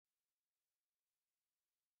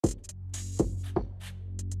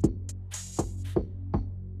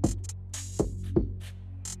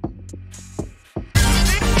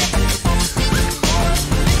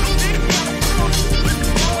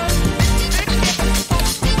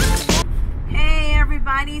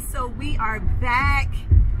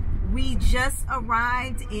We just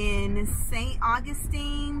arrived in St.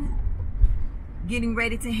 Augustine, getting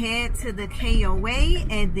ready to head to the KOA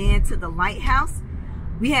and then to the lighthouse.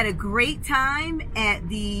 We had a great time at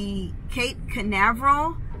the Cape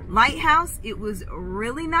Canaveral Lighthouse. It was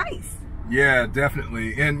really nice. Yeah,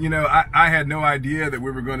 definitely. And you know, I had no idea that we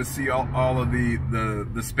were going to see all of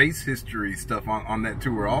the space history stuff on that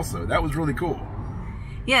tour also. That was really cool.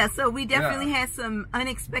 Yeah, so we definitely had some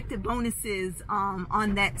unexpected bonuses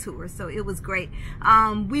on that tour, so it was great.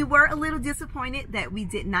 We were a little disappointed that we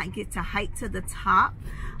did not get to hike to the top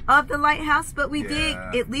of the lighthouse, but we did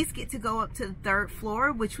at least get to go up to the 3rd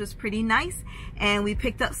floor, which was pretty nice, and we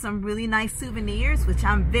picked up some really nice souvenirs, which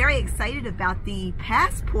I'm very excited about. The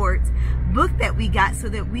passport book that we got so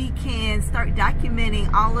that we can start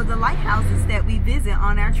documenting all of the lighthouses that we visit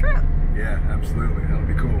on our trip. Yeah, absolutely. That'll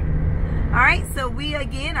be cool. All right, so we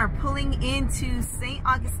again are pulling into St.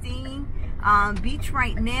 Augustine Beach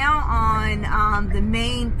right now on the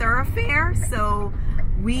main thoroughfare. So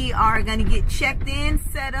we are going to get checked in,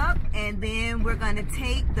 set up, and then we're going to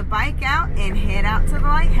take the bike out and head out to the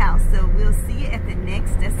lighthouse. So we'll see you at the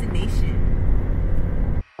next destination.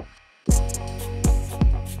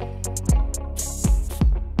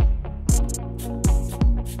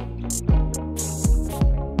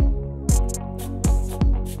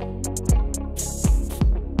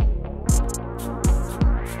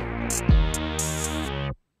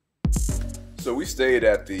 So we stayed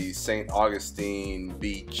at the St. Augustine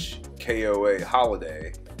Beach KOA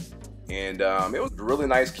holiday, and it was a really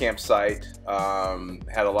nice campsite.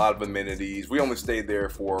 Had a lot of amenities. We only stayed there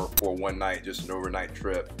for one night, just an overnight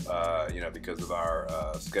trip, you know, because of our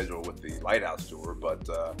schedule with the Lighthouse tour. But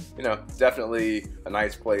you know, definitely a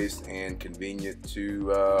nice place and convenient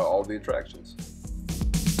to all the attractions.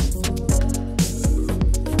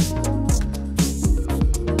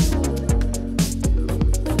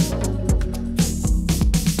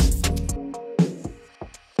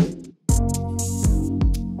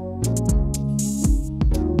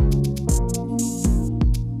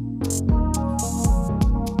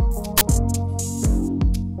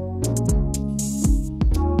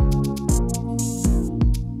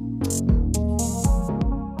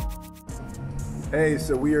 Hey,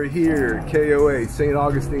 so we are here, KOA, St.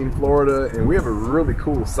 Augustine, Florida, and we have a really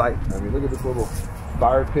cool site. I mean, look at this little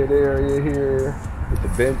fire pit area here with the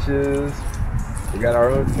benches. We got our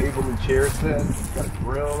own table and chair set. Got a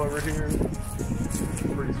grill over here.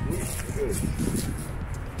 Pretty sweet. Good.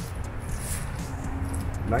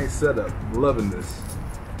 Nice setup. Loving this.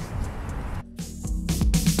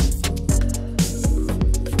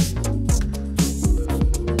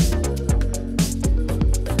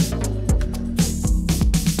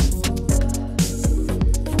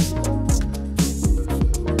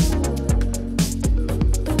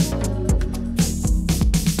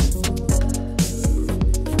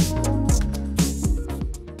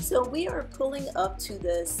 So we are pulling up to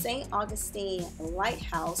the St. Augustine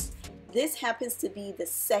Lighthouse. This happens to be the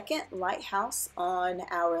 2nd lighthouse on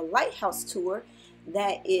our lighthouse tour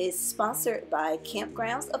that is sponsored by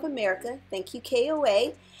Campgrounds of America. Thank you,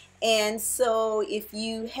 KOA. And so if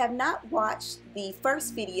you have not watched the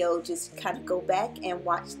first video, just kind of go back and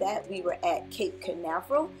watch that. We were at Cape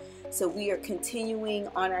Canaveral. So we are continuing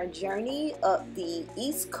on our journey up the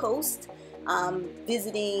East Coast,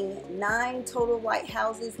 visiting 9 total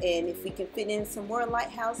lighthouses, and if we can fit in some more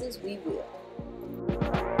lighthouses, we will.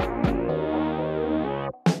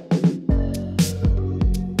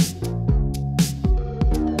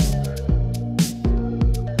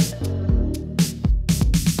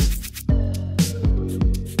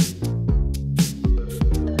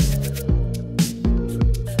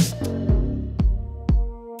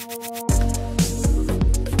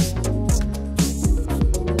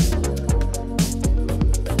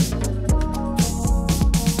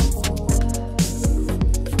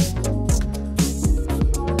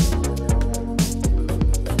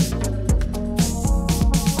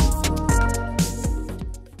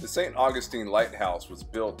 St. Augustine Lighthouse was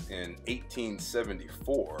built in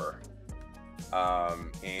 1874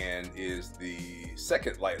 and is the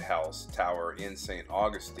 2nd lighthouse tower in St.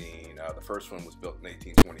 Augustine. The first one was built in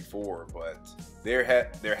 1824, but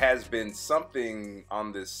there has been something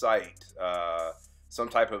on this site, some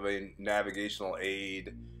type of a navigational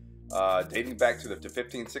aid dating back to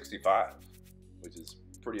 1565, which is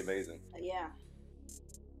pretty amazing. Yeah.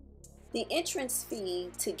 The entrance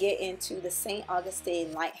fee to get into the St.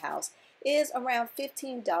 Augustine Lighthouse is around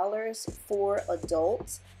 $15 for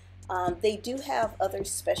adults. They do have other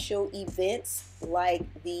special events like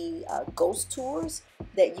the ghost tours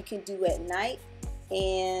that you can do at night.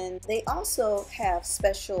 And they also have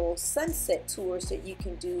special sunset tours that you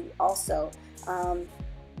can do also.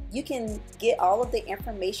 You can get all of the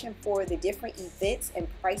information for the different events and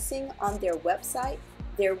pricing on their website.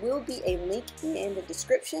 There will be a link in the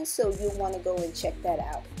description, so you'll want to go and check that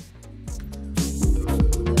out.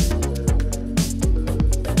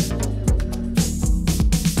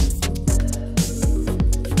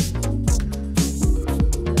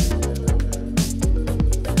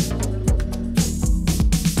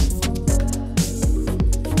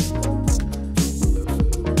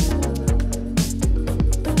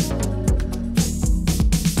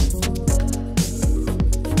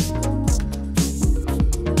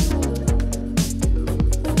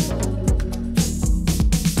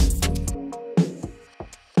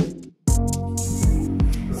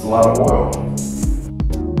 A lot of oil.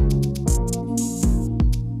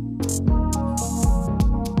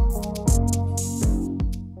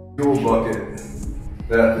 Fuel bucket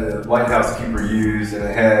that the lighthouse keeper used, and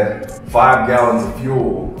it had 5 gallons of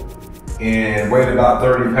fuel and weighed about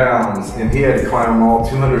 30 pounds, and he had to climb all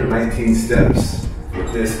 219 steps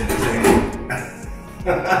with this in his hand.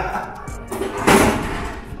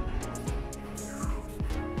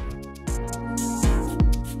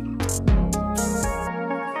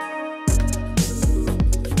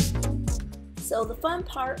 So the fun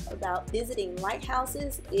part about visiting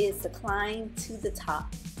lighthouses is the climb to the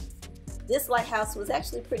top. This lighthouse was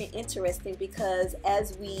actually pretty interesting because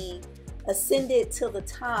as we ascended to the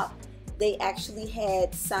top, they actually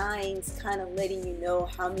had signs kind of letting you know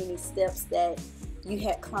how many steps that you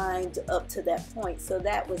had climbed up to that point. So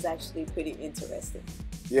that was actually pretty interesting.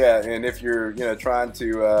 Yeah, and if you're trying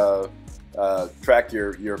to track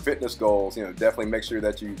your fitness goals, definitely make sure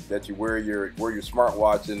that you wear your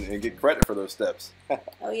smartwatch and get credit for those steps.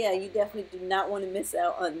 Oh yeah, you definitely do not want to miss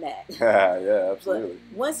out on that. Yeah, absolutely.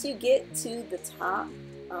 But once you get to the top,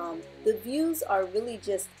 the views are really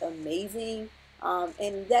just amazing,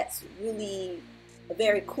 and that's really a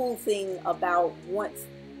very cool thing about once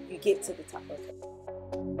you get to the top of it.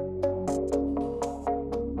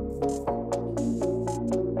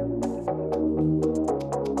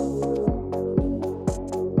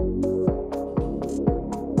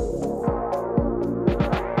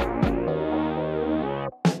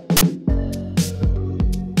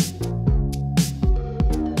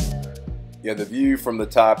 Yeah, the view from the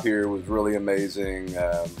top here was really amazing.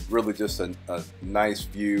 Really just a nice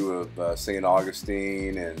view of St.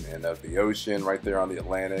 Augustine and of the ocean right there on the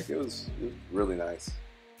Atlantic. It was really nice.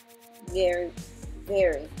 Very,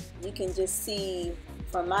 very. You can just see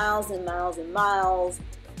for miles and miles and miles.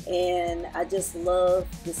 And I just love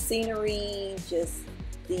the scenery, just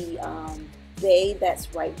the bay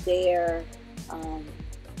that's right there.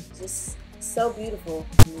 Just so beautiful.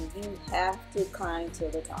 I mean, you have to climb to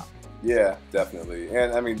the top. Yeah, definitely.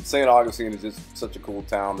 And I mean, St. Augustine is just such a cool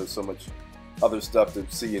town. There's so much other stuff to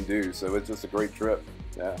see and do. So it's just a great trip.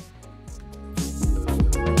 Yeah.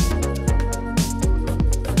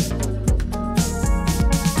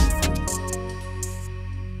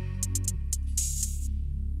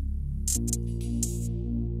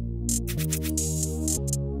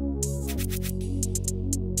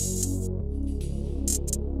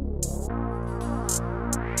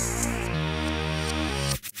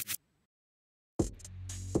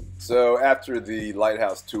 So after the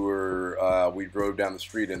lighthouse tour, we drove down the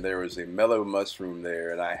street and there was a mellow mushroom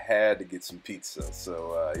there, and I had to get some pizza.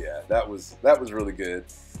 So yeah, that was really good.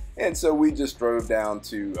 And so we just drove down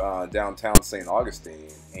to downtown St. Augustine,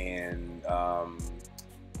 and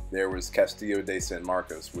there was Castillo de San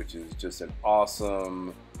Marcos, which is just an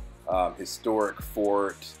awesome historic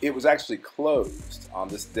fort. It was actually closed on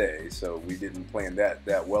this day, so we didn't plan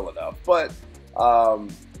that well enough. But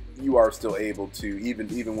you are still able to,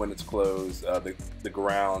 even when it's closed, the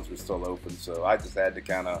grounds were still open. So I just had to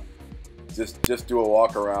kind of just do a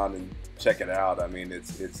walk around and check it out. I mean,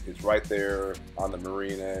 it's right there on the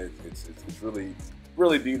marina. It's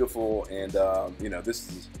really beautiful, and you know,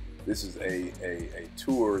 this is a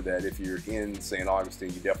tour that if you're in St.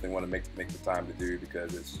 Augustine, you definitely want to make the time to do,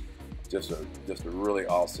 because it's just a really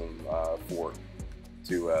awesome fort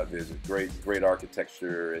to visit. Great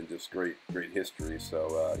architecture and just great history.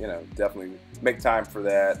 So you know, definitely make time for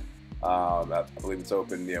that. I believe it's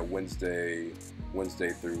open, Wednesday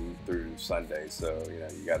through Sunday. So you know,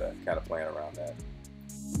 you gotta kind of plan around that.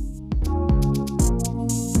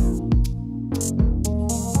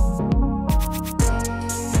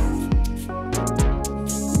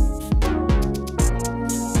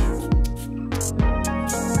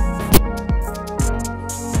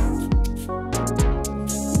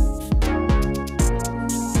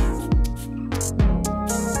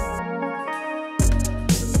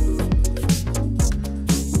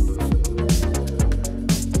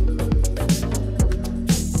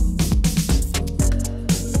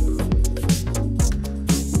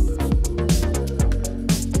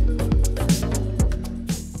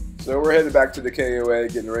 So we're headed back to the KOA,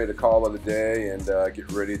 getting ready to call it a day and get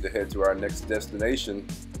ready to head to our next destination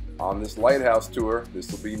on this lighthouse tour. This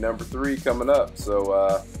will be number 3 coming up.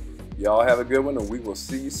 So y'all have a good one, and we will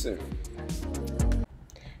see you soon.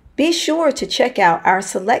 Be sure to check out our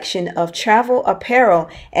selection of travel apparel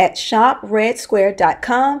at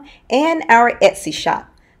shopredsquare.com and our Etsy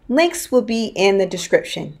shop. Links will be in the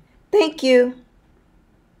description. Thank you.